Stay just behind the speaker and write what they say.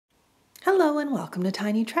Hello and welcome to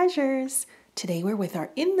Tiny Treasures. Today we're with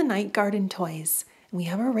our In the Night Garden toys. And we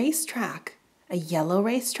have a racetrack, a yellow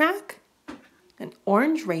racetrack, an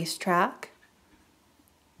orange racetrack,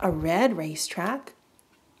 a red racetrack,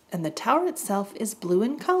 and the tower itself is blue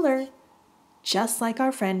in color, just like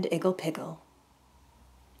our friend Iggle Piggle.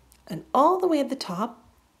 And all the way at the top,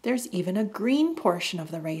 there's even a green portion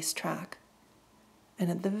of the racetrack.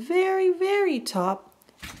 And at the very, very top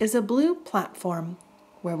is a blue platform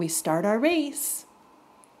where we start our race.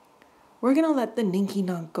 We're going to let the Ninky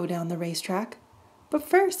Nonk go down the racetrack, but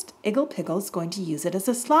first, Iggle Piggle's going to use it as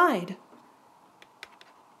a slide.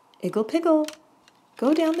 Iggle Piggle,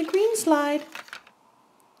 go down the green slide.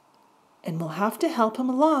 And we'll have to help him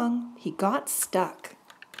along. He got stuck.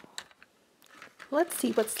 Let's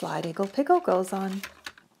see what slide Iggle Piggle goes on.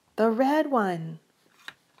 The red one.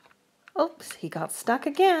 Oops, he got stuck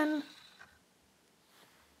again.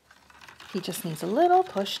 He just needs a little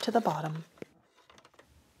push to the bottom.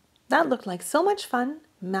 That looked like so much fun.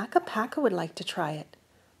 Makka would like to try it.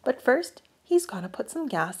 But first, he's got to put some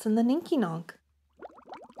gas in the Ninky Nonk.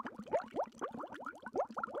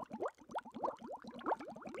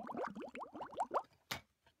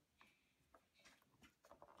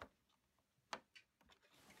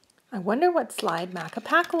 I wonder what slide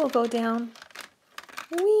Makka will go down.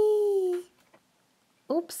 Whee!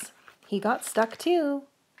 Oops, he got stuck too.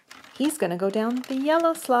 He's going to go down the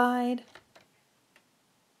yellow slide.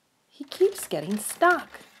 He keeps getting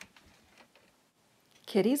stuck.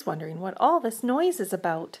 Kitty's wondering what all this noise is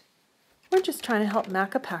about. We're just trying to help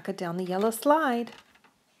Makka down the yellow slide.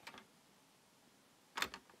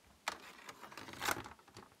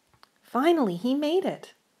 Finally, he made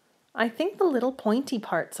it. I think the little pointy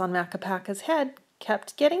parts on Makka's head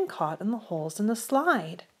kept getting caught in the holes in the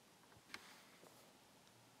slide.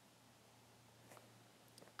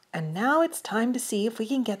 And now it's time to see if we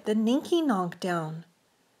can get the Ninky Nonk down.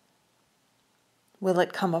 Will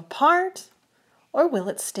it come apart, or will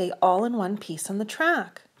it stay all in one piece on the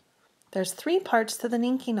track? There's 3 parts to the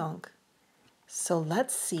Ninky Nonk. So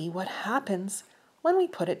let's see what happens when we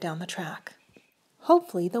put it down the track.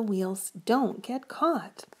 Hopefully the wheels don't get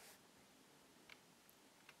caught.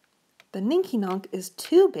 The Ninky Nonk is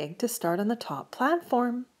too big to start on the top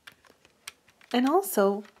platform. And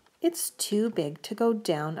also, it's too big to go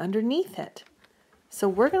down underneath it. So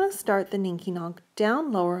we're going to start the Ninky Nonk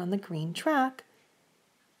down lower on the green track,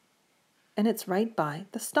 and it's right by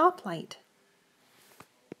the stoplight.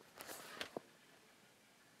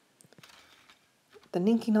 The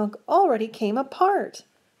Ninky Nonk already came apart,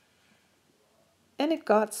 and it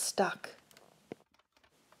got stuck.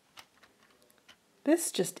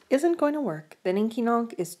 This just isn't going to work. The Ninky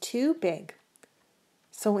Nonk is too big.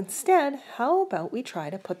 So instead, how about we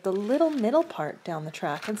try to put the little middle part down the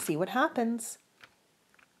track and see what happens?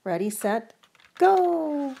 Ready, set,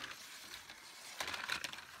 go!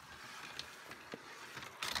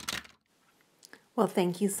 Well,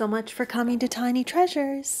 thank you so much for coming to Tiny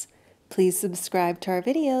Treasures. Please subscribe to our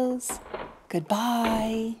videos.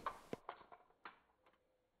 Goodbye.